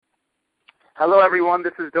Hello, everyone.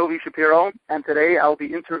 This is Dovi Shapiro, and today I'll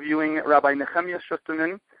be interviewing Rabbi Nechemia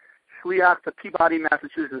Schusterman, Shliach to Peabody,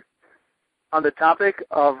 Massachusetts, on the topic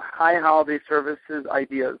of high holiday services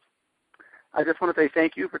ideas. I just want to say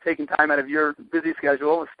thank you for taking time out of your busy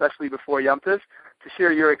schedule, especially before Yom Tov, to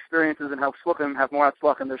share your experiences and help Shluchim have more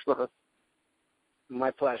Atzlach in their Shluchas.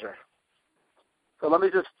 My pleasure. So let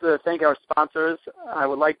me just thank our sponsors. I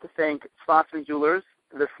would like to thank Schusterman Jewelers,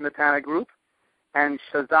 the Smetana Group, and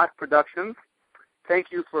Shazak Productions.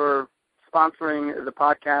 Thank you for sponsoring the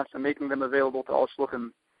podcast and making them available to all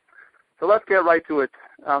Shluchim. So let's get right to it.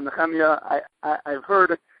 Nechemia, I've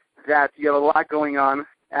heard that you have a lot going on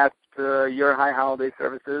at your high holiday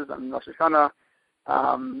services. Rosh Hashana,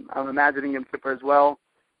 I'm imagining Yom Kippur as well.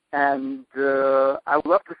 And I would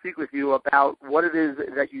love to speak with you about what it is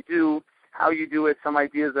that you do, how you do it, some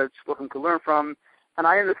ideas that Shluchim can learn from. And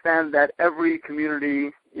I understand that every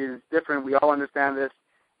community is different. We all understand this.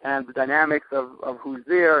 And the dynamics of who's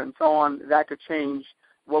there and so on, that could change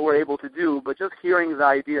what we're able to do. But just hearing the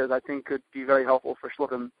ideas, I think, could be very helpful for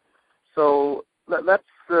Shluchim. So let's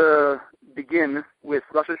begin with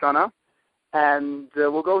Rosh Hashana. And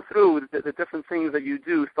we'll go through the different things that you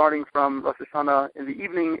do, starting from Rosh Hashana in the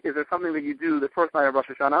evening. Is there something that you do the first night of Rosh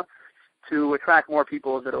Hashana to attract more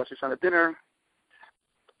people at the Rosh Hashana dinner?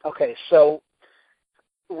 Okay, so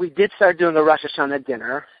we did start doing a Rosh Hashana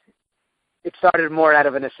dinner. It started more out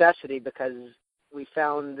of a necessity because we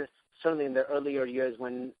found, certainly in the earlier years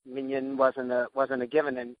when minyan wasn't a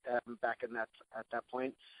given, and back at that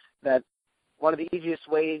point, that one of the easiest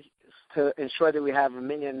ways to ensure that we have a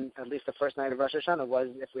minyan at least the first night of Rosh Hashanah was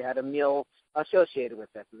if we had a meal associated with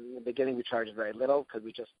it. In the beginning, we charged very little because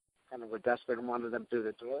we just kind of were desperate and wanted them through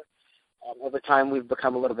the door. Over time, we've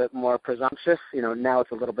become a little bit more presumptuous. Now it's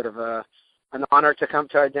a little bit of an honor to come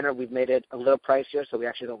to our dinner. We've made it a little pricier, so we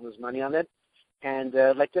actually don't lose money on it. And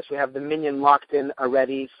like this, we have the minyan locked in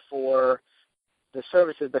already for the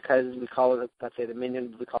services because we call it, let's say the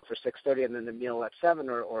minyan, we call it for 6:30 and then the meal at 7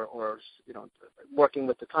 or working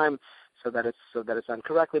with the time so that it's done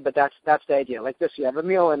correctly. But that's the idea. Like this, you have a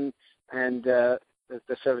meal and the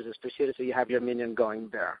service is preceded, so you have your minyan going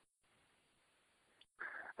there.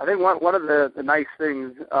 I think one of the nice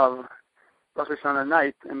things of Rosh Hashanah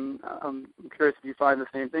night, and I'm curious if you find the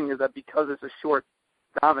same thing, is that because it's a short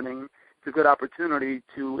davening, it's a good opportunity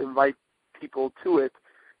to invite people to it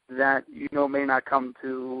that may not come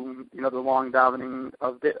to the long davening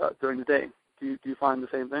during the day. Do you find the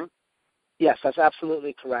same thing? Yes, that's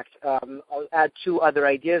absolutely correct. I'll add two other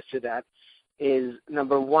ideas to that. Is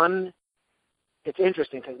number one, it's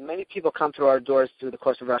interesting because many people come through our doors through the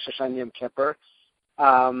course of Rosh Hashanah Yom Kippur,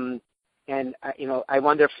 and I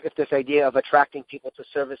wonder if this idea of attracting people to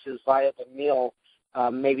services via the meal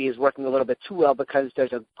maybe is working a little bit too well because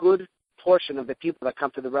there's a good portion of the people that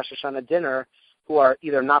come to the Rosh Hashanah dinner who are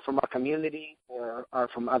either not from our community or are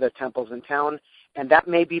from other temples in town, and that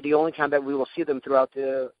may be the only time that we will see them throughout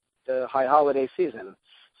the high holiday season.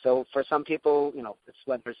 So for some people, it's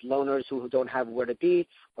whether it's loners who don't have where to be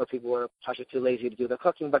or people who are too lazy to do the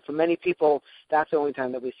cooking, but for many people, that's the only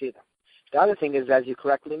time that we see them. The other thing is, as you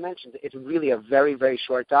correctly mentioned, it's really a very, very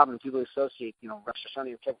short davening. People associate, Rosh Hashanah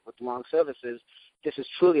Yom Kippur with long services. This is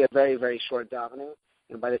truly a very, very short davening.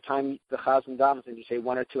 And by the time the chazan davens and you say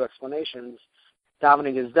one or two explanations,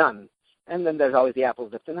 davening is done. And then there's always the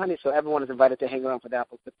apples dipped in honey. So everyone is invited to hang around for the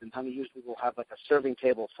apples dipped in honey. Usually we'll have like a serving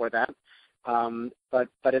table for that.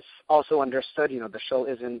 But it's also understood, the shul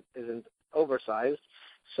isn't oversized.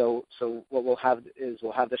 So what we'll have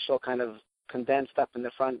the shul kind of condensed up in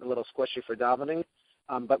the front, a little squishy for davening.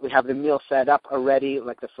 But we have the meal set up already,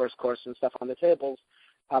 like the first course and stuff on the tables.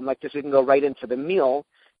 Like this, we can go right into the meal.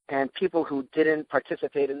 And people who didn't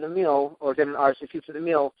participate in the meal or didn't RSVP for the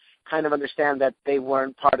meal kind of understand that they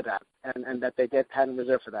weren't part of that and that they hadn't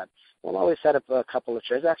reserved for that. We'll always set up a couple of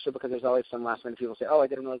chairs, actually, because there's always some last-minute people say, I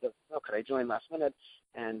didn't realize could I join last minute?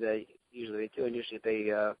 And usually they do, and usually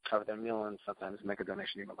they cover their meal and sometimes make a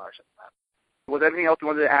donation even larger than that. Was there anything else you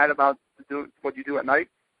wanted to add about what you do at night?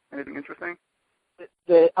 Anything interesting?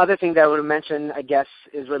 The other thing that I would mention, I guess,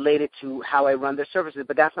 is related to how I run the services,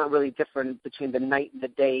 but that's not really different between the night and the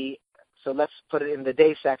day. So let's put it in the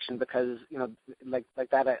day section because, like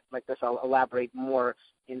this, I'll elaborate more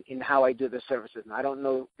in how I do the services. And I don't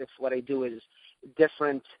know if what I do is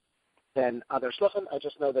different than other shluchim. I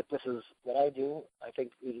just know that this is what I do. I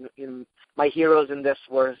think my heroes in this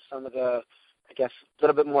were some of the, I guess, a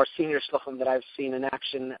little bit more senior shluchim that I've seen in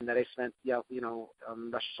action and that I spent,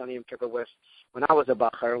 Rosh Hashanah Yom Kippur with when I was a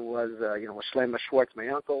bacher was, Shlomo Schwartz, my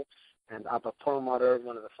uncle, and Abba Perlmutter,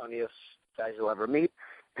 one of the funniest guys you'll ever meet.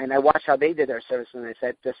 And I watched how they did their service, and I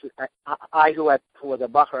said, "This is I who was a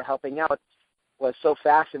bacher helping out, was so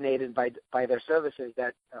fascinated by their services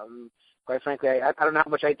that, quite frankly, I don't know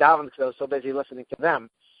how much I davened because I was so busy listening to them.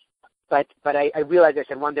 But I realized, I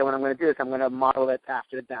said, one day when I'm going to do this, I'm going to model it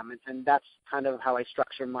after them, and that's kind of how I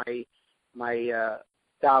structure my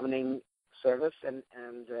davening service. And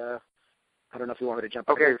I don't know if you want me to jump.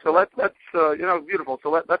 Okay, so let's beautiful. So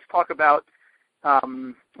let's talk about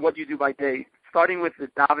what you do by day, starting with the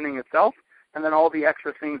davening itself, and then all the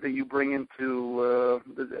extra things that you bring into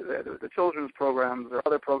the children's programs or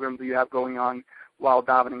other programs that you have going on while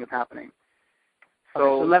davening is happening.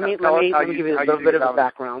 So let me give you a little bit of a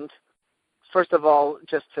background. First of all,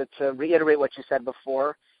 just to reiterate what you said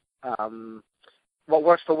before, what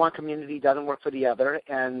works for one community doesn't work for the other.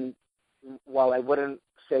 And while I wouldn't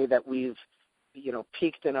say that we've,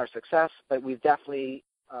 peaked in our success, but we've definitely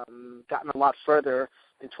gotten a lot further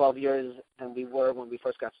in 12 years than we were when we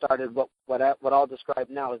first got started. What I'll describe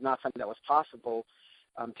now is not something that was possible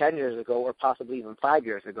 10 years ago or possibly even 5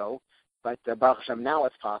 years ago. But Baruch Hashem, now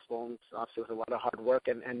it's possible, and it's obviously with a lot of hard work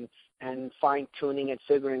and fine-tuning and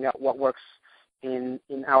figuring out what works in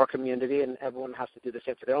our community, and everyone has to do the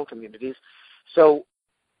same to their own communities. So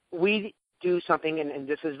we do something, and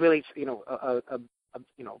this is really, a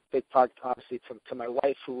big part, obviously, to my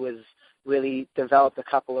wife, who has really developed a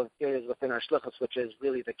couple of areas within our shlichus, which is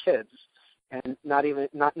really the kids, and not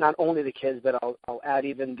only the kids, but I'll add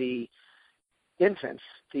even the infants,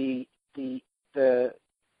 the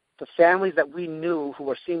families that we knew who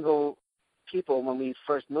were single people when we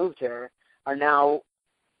first moved here are now,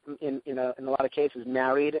 in a lot of cases,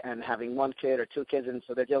 married and having one kid or two kids, and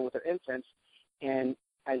so they're dealing with their infants. And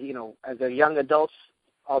as they're young adults,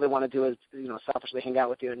 all they want to do is selfishly hang out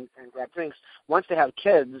with you and grab drinks. Once they have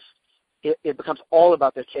kids, it becomes all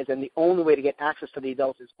about their kids, and the only way to get access to the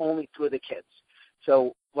adults is only through the kids.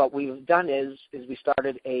 So what we've done is we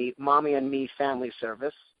started a Mommy and Me family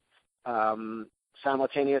service.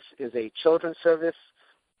 Simultaneous is a children's service.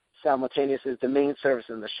 Simultaneous is the main service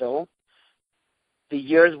in the show. The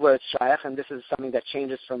years where it's shaykh, and this is something that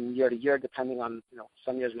changes from year to year depending on,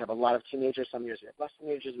 some years we have a lot of teenagers, some years we have less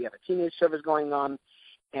teenagers. We have a teenage service going on.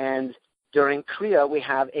 And during Kriya, we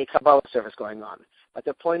have a Kabbalah service going on. But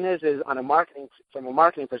the point is from a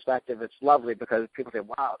marketing perspective, it's lovely because people say,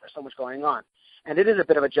 wow, there's so much going on. And it is a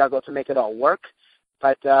bit of a juggle to make it all work.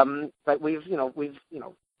 But we've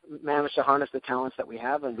managed to harness the talents that we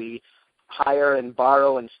have, and we hire and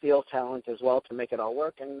borrow and steal talent as well to make it all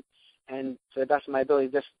work. And to the best of my ability,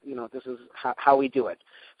 this is how we do it.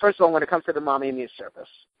 First of all, when it comes to the Mommy and Me service,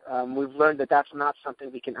 we've learned that that's not something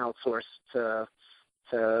we can outsource to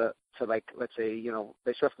like, let's say,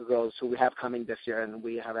 the Shrift girls who we have coming this year, and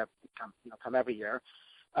we have come every year.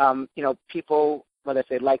 People, whether if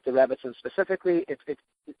they like the Rebbitzin specifically,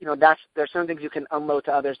 there's certain things you can unload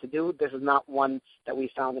to others to do. This is not one that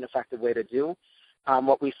we found an effective way to do.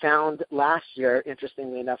 What we found last year,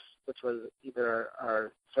 interestingly enough, which was either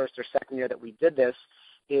our first or second year that we did this,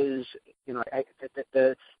 is,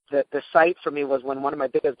 the sight for me was when one of my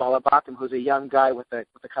biggest balabatim, who's a young guy with a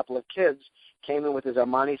couple of kids, came in with his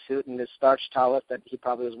Armani suit and his starched tallit that he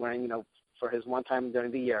probably was wearing, for his one time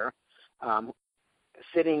during the year,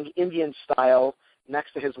 sitting Indian style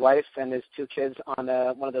next to his wife and his two kids on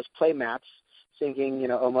one of those play mats, singing,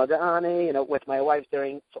 Omadani, with my wife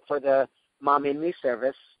for the Mommy and Me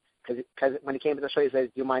service. Because when he came to the show, he said,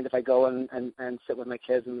 do you mind if I go and sit with my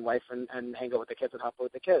kids and wife and hang out with the kids and help out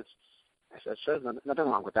with the kids? I said, sure, nothing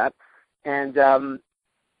wrong with that. And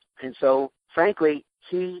so, frankly,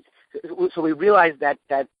 so we realized that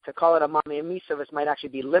to call it a Mommy and Me service might actually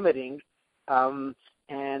be limiting. And,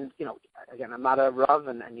 again, I'm not a Rav,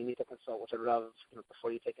 and you need to consult with a Rav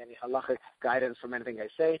before you take any halachic guidance from anything I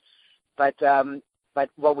say. But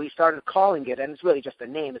what we started calling it, and it's really just a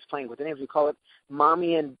name, it's playing with the names, we call it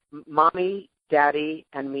Mommy, Daddy,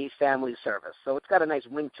 and Me Family Service. So it's got a nice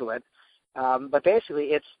ring to it. But basically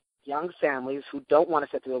it's young families who don't want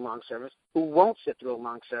to sit through a long service, who won't sit through a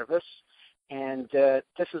long service. And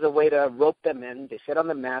this is a way to rope them in. They sit on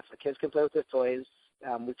the mats. The kids can play with their toys.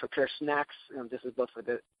 We prepare snacks. This is both for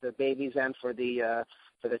the babies and for the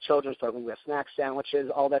children's program. We have snacks, sandwiches,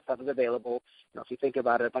 all that stuff is available. If you think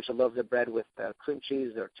about it, a bunch of loaves of bread with cream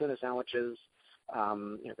cheese or tuna sandwiches. Got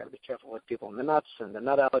to be careful with people and the nuts and the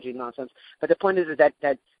nut allergy nonsense. But the point is that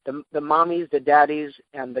the mommies, the daddies,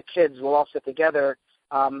 and the kids will all sit together.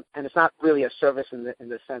 And it's not really a service in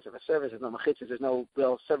the sense of a service. There's no machitzas. There's no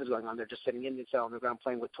real service going on. They're just sitting Indian style on the ground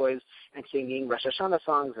playing with toys and singing Rosh Hashana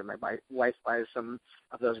songs. And my wife buys some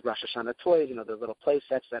of those Rosh Hashana toys, the little play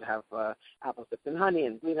sets that have apples dipped in honey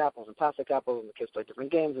and green apples and plastic apples, and the kids play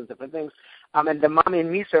different games and different things. And the Mommy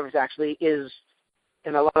and Me service actually is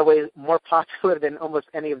in a lot of ways more popular than almost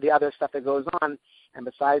any of the other stuff that goes on. And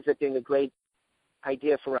besides it being a great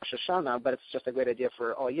idea for Rosh Hashanah, but it's just a great idea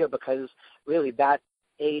for all year because really that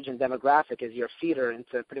age and demographic is your feeder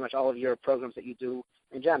into pretty much all of your programs that you do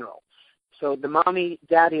in general. So the mommy,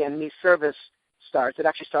 daddy, and me service starts. It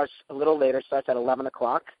actually starts a little later. It starts at 11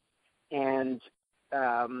 o'clock. And there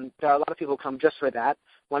are a lot of people who come just for that.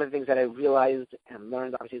 One of the things that I realized and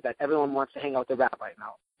learned, obviously, is that everyone wants to hang out with the rabbi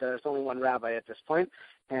now. There's only one rabbi at this point,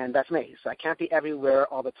 and that's me. So I can't be everywhere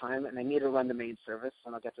all the time, and I need to run the main service,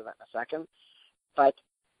 and I'll get to that in a second. But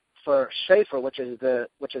for Shofar, which is the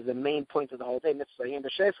main point of the whole day, mitzvah and the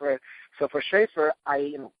Shofar. So for Shofar,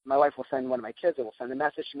 my wife will send one of my kids. It will send a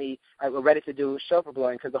message to me. All right, we're ready to do Shofar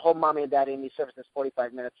blowing because the whole mommy and daddy and me service is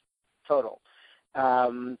 45 minutes total.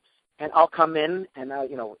 And I'll come in, and I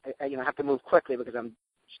have to move quickly because I'm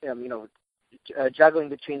juggling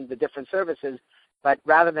between the different services. But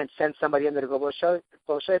rather than send somebody in there to go blow Shofar,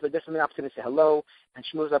 this is an opportunity to say hello, and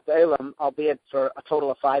she moves up the Elam, albeit for a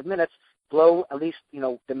total of 5 minutes. Blow at least,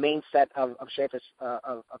 the main set of shofars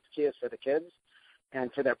of tekias for the kids and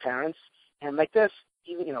for their parents. And like this,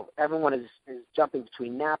 even, everyone is jumping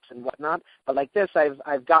between naps and whatnot. But like this,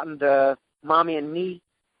 I've gotten the mommy and me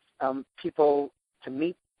people to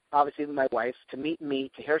meet, obviously my wife, to meet me,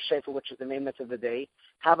 to hear shofar, which is the main mitzvah of the day,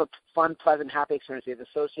 have a fun, pleasant, happy experience. They've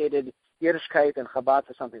associated Yiddishkeit and Chabad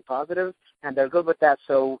to something positive, and they're good with that.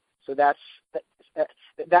 So that's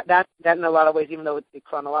that in a lot of ways, even though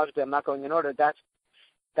chronologically I'm not going in order, that's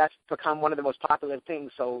become one of the most popular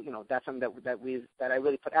things. So that's something that I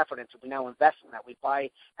really put effort into. We now invest in that. We buy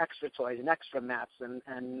extra toys and extra mats,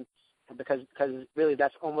 and because really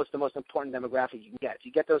that's almost the most important demographic you can get. If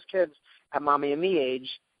you get those kids at mommy and me age,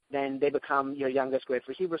 then they become your youngest grade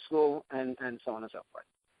for Hebrew school, and so on and so forth.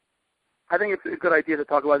 I think it's a good idea to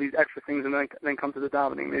talk about these extra things and then come to the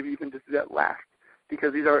davening. Maybe you can just do that last,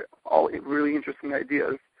 because these are all really interesting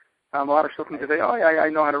ideas. A lot of children can say, oh, yeah, I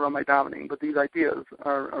know how to run my davening, but these ideas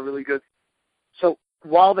are really good. So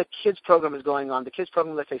while the kids program is going on, the kids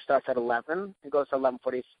program, let's say, starts at 11 and goes to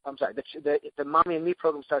 11:40. I'm sorry, the mommy and me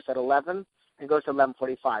program starts at 11 and goes to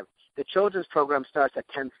 11:45. The children's program starts at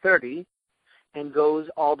 10:30 and goes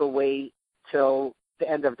all the way till the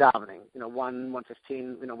end of davening.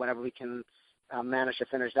 1:15. Whenever we can manage to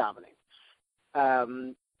finish davening.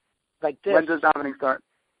 Like this. When does davening start?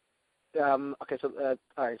 Okay, so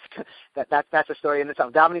all right, that's a story in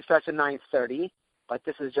itself. Davening starts at 9:30, but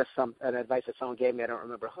this is just an advice that someone gave me. I don't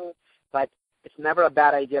remember who, but it's never a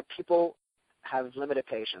bad idea. People have limited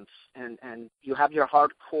patience, and you have your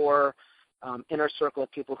hardcore inner circle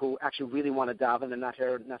of people who actually really want to daven. They're not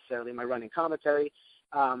here necessarily in my running commentary.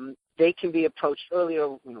 They can be approached earlier,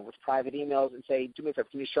 with private emails and say, do me a favor,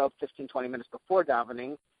 can you show up 15, 20 minutes before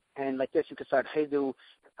davening? And like this, you can start, hey, so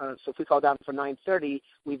if we call down for 9:30,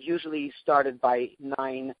 we've usually started by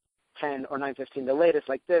 9:10 or 9:15 the latest.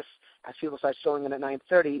 Like this, as people start showing in at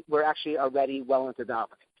 9:30, we're actually already well into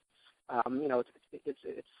davening.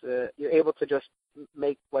 You're able to just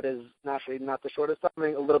make what is naturally not the shortest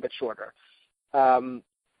davening a little bit shorter.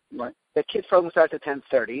 Right. The kids program starts at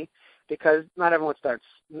 10:30 because not everyone starts.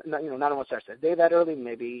 Not everyone starts their day that early.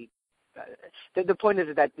 Maybe. The point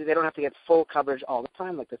is that they don't have to get full coverage all the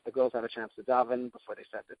time. Like this, the girls have a chance to daven before they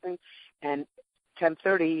start their thing. And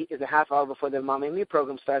 10:30 is a half hour before the mommy and me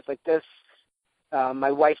program starts. Like this,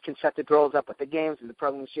 my wife can set the girls up with the games and the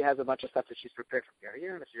program. She has a bunch of stuff that she's prepared from year to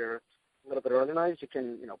year. And if you're a little bit organized, you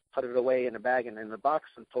can put it away in a bag and in a box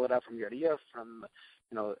and pull it out from year to year.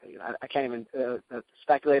 I can't even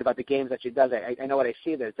speculate about the games that she does. I know what I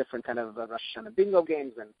see. There's different kind of Rosh Hashanah bingo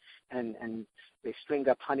games, and they string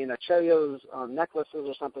up honey nut Cheerios on necklaces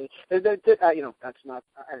or something. That's not.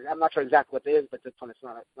 I'm not sure exactly what it is, but it's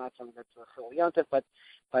not something that's a yontif, but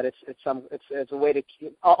it's a way to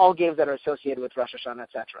keep all games that are associated with Rosh Hashanah,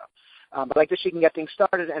 etc. But like this, she can get things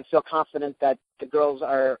started and feel confident that the girls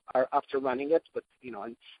are up to running it. But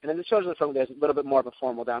and in the children's program, there's a little bit more of a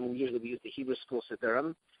formal davening. Usually, we use the Hebrew school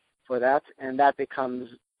siddurim for that, and that becomes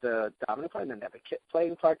the davening part, and then they have a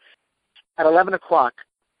playing part. At 11 o'clock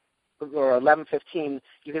or 11:15,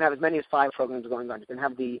 you can have as many as 5 programs going on. You can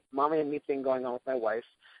have the mommy and me thing going on with my wife,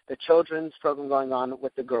 the children's program going on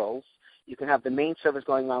with the girls. You can have the main service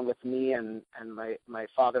going on with me and my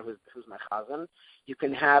father, who's my chazan. You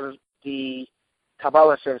can have the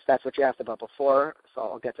Kabbalah service, that's what you asked about before, so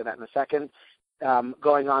I'll get to that in a second,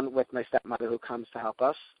 going on with my stepmother who comes to help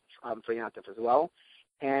us for Yantif as well.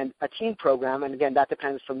 And a teen program, and again, that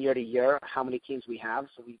depends from year to year how many teams we have,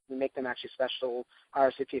 so we make them actually special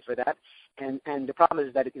RSVP for that. And the problem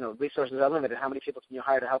is that, resources are limited. How many people can you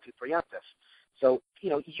hire to help you for Yantif? So,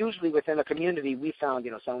 usually within a community, we found,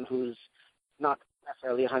 someone who's not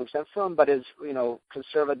necessarily 100% frum, but is,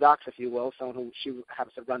 conservadox, if you will, someone who she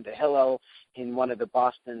happens to run the Hillel in one of the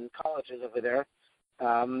Boston colleges over there.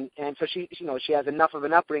 And so she has enough of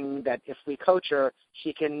an upbringing that if we coach her,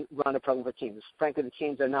 she can run a program for teams. Frankly, the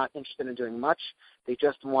teams are not interested in doing much. They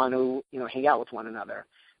just want to, hang out with one another.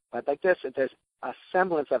 But like this, if there's a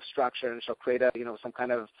semblance of structure, and she'll create a, some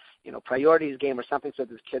kind of, priorities game or something so that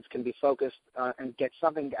the kids can be focused and get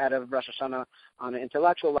something out of Rosh Hashanah on an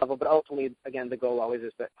intellectual level. But ultimately, again, the goal always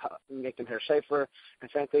is to make them here safer. And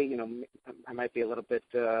frankly, I might be a little bit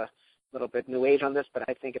new age on this, but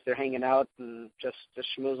I think if they're hanging out and just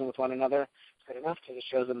schmoozing with one another, it's good enough because it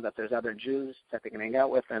shows them that there's other Jews that they can hang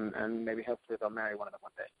out with, and maybe hopefully they'll marry one of them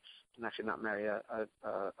one day, and actually not marry a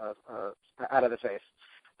out of the faith.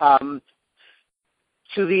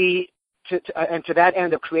 To that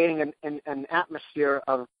end of creating an atmosphere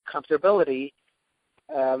of comfortability,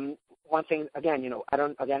 one thing again,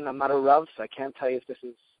 I'm not a Rav, so I can't tell you if this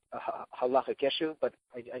is a halachic issue, but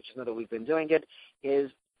I just know that we've been doing it.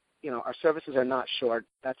 Is our services are not short.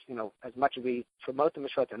 That's, as much as we promote them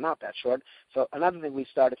as short, they're not that short. So another thing we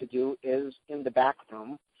started to do is in the back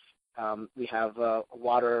room, we have a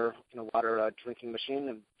water drinking machine,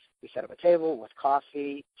 and we set up a table with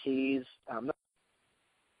coffee, teas.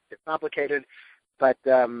 It's complicated, but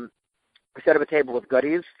we set up a table with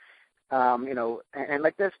goodies. And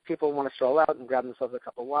like this, people want to stroll out and grab themselves a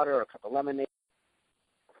cup of water or a cup of lemonade.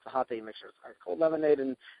 If it's a hot day, you make sure it's ice cold lemonade,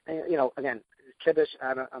 and again, kiddush.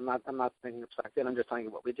 I'm not thinking abstract. I'm just telling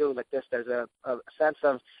you what we do. Like this, there's a sense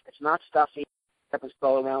of it's not stuffy. I can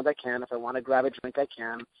stroll around. I can. If I want to grab a drink, I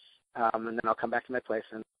can, and then I'll come back to my place.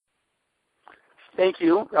 And thank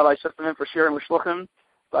you, Rabbi Schusterman, for sharing with Shluchim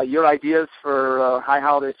your ideas for high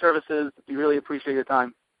holiday services. We really appreciate your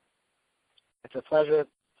time. It's a pleasure.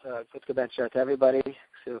 Good to bench to everybody.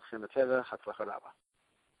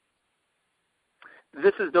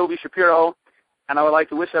 This is Dovi Shapiro, and I would like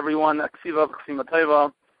to wish everyone a ksiva v'chsima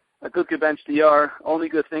tova, a good gebench diyar, only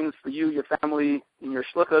good things for you, your family, in your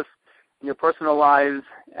shluchas, in your personal lives,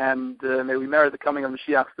 and may we merit the coming of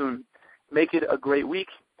Mashiach soon. Make it a great week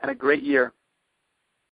and a great year.